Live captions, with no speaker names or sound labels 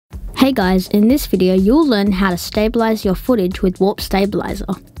Hey guys, in this video you'll learn how to stabilize your footage with Warp Stabilizer.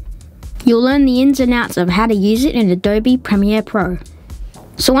 You'll learn the ins and outs of how to use it in Adobe Premiere Pro.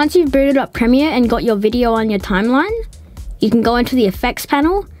 So once you've booted up Premiere and got your video on your timeline, you can go into the effects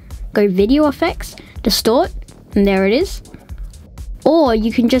panel, go video effects, distort, and there it is. Or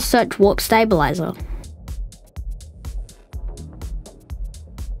you can just search Warp Stabilizer.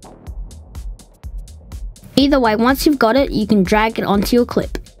 Either way, once you've got it, you can drag it onto your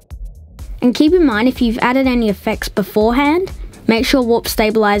clip. And keep in mind, if you've added any effects beforehand, make sure Warp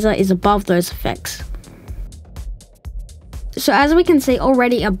Stabilizer is above those effects. So as we can see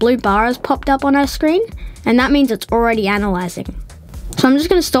already, a blue bar has popped up on our screen, and that means it's already analyzing. So I'm just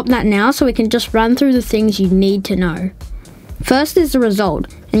going to stop that now so we can just run through the things you need to know. First is the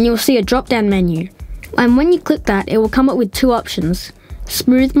result, and you'll see a drop down menu. And when you click that, it will come up with two options,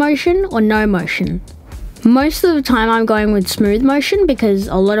 smooth motion or no motion. Most of the time I'm going with smooth motion because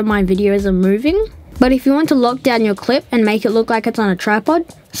a lot of my videos are moving. But if you want to lock down your clip and make it look like it's on a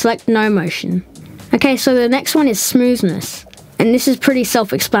tripod, select no motion. Okay, so the next one is smoothness. And this is pretty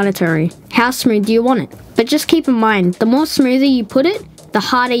self-explanatory. How smooth do you want it? But just keep in mind, the more smoother you put it, the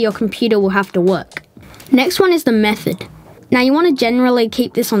harder your computer will have to work. Next one is the method. Now you want to generally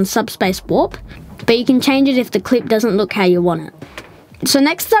keep this on subspace warp, but you can change it if the clip doesn't look how you want it. So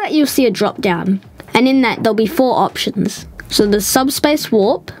next to that you'll see a drop down. And in that, there'll be four options. So the subspace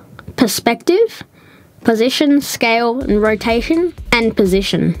warp, perspective, position, scale, and rotation, and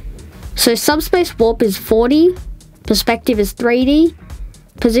position. So subspace warp is 4D, perspective is 3D,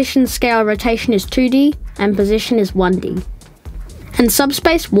 position, scale, rotation is 2D, and position is 1D. And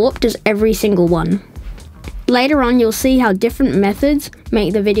subspace warp does every single one. Later on, you'll see how different methods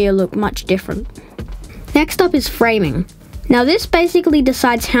make the video look much different. Next up is framing. Now this basically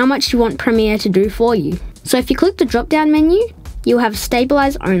decides how much you want Premiere to do for you. So if you click the drop down menu, you'll have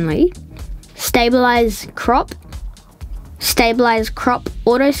stabilize only, stabilize crop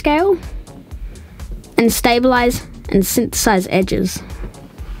auto scale, and stabilize and synthesize edges.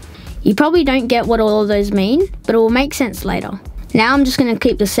 You probably don't get what all of those mean, but it will make sense later. Now I'm just going to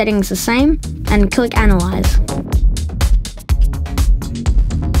keep the settings the same and click analyze.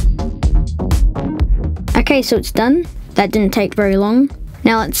 Okay, so it's done. That didn't take very long.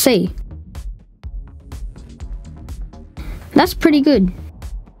 Now let's see. That's pretty good.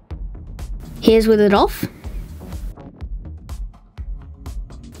 Here's with it off.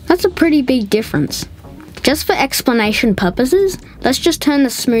 That's a pretty big difference. Just for explanation purposes, let's just turn the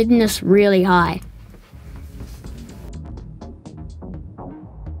smoothness really high.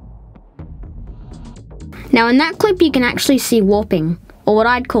 Now in that clip you can actually see warping, or what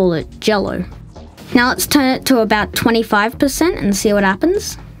I'd call it, Jello. Now let's turn it to about 25% and see what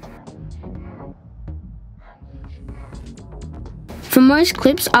happens. For most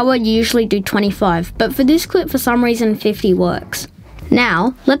clips I would usually do 25, but for this clip for some reason 50 works.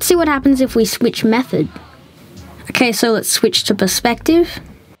 Now let's see what happens if we switch method. Okay, so let's switch to perspective.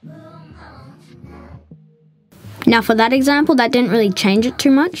 Now for that example, that didn't really change it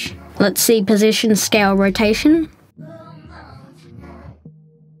too much. Let's see position, scale, rotation.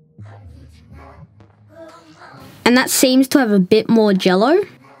 And that seems to have a bit more Jello.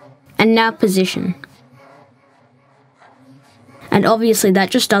 And now position. And obviously that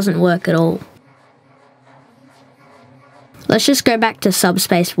just doesn't work at all. Let's just go back to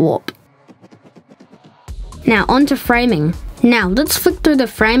subspace warp. Now onto framing. Now let's flick through the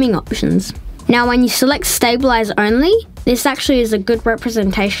framing options. Now when you select stabilize only, this actually is a good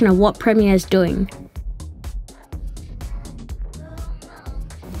representation of what Premiere is doing.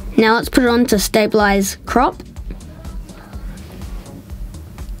 Now let's put it on to stabilize crop.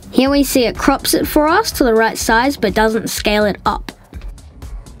 Here we see it crops it for us to the right size but doesn't scale it up.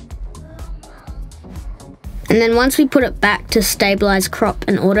 And then once we put it back to stabilize crop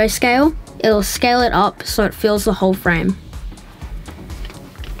and auto scale, it'll scale it up so it fills the whole frame.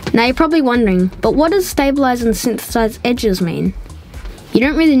 Now you're probably wondering, but what does stabilize and synthesize edges mean? You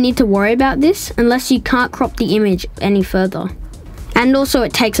don't really need to worry about this unless you can't crop the image any further. And also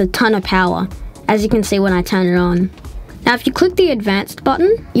it takes a ton of power, as you can see when I turn it on. Now if you click the advanced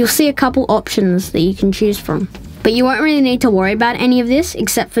button, you'll see a couple options that you can choose from. But you won't really need to worry about any of this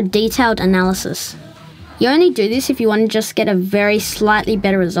except for detailed analysis. You only do this if you want to just get a very slightly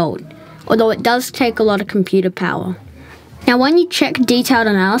better result, although it does take a lot of computer power. Now when you check detailed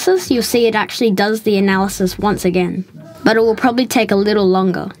analysis, you'll see it actually does the analysis once again, but it will probably take a little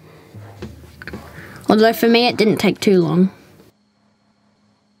longer. Although for me it didn't take too long.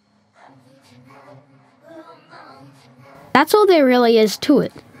 That's all there really is to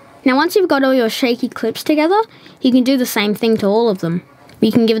it. Now once you've got all your shaky clips together, you can do the same thing to all of them.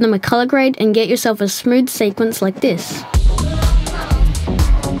 You can give them a color grade and get yourself a smooth sequence like this.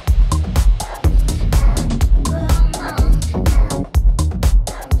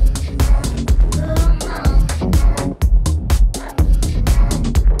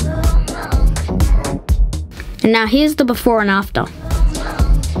 And now here's the before and after.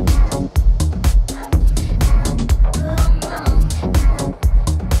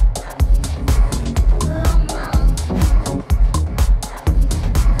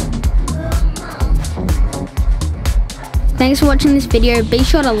 Thanks for watching this video. Be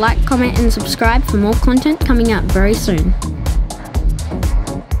sure to like, comment and subscribe for more content coming out very soon.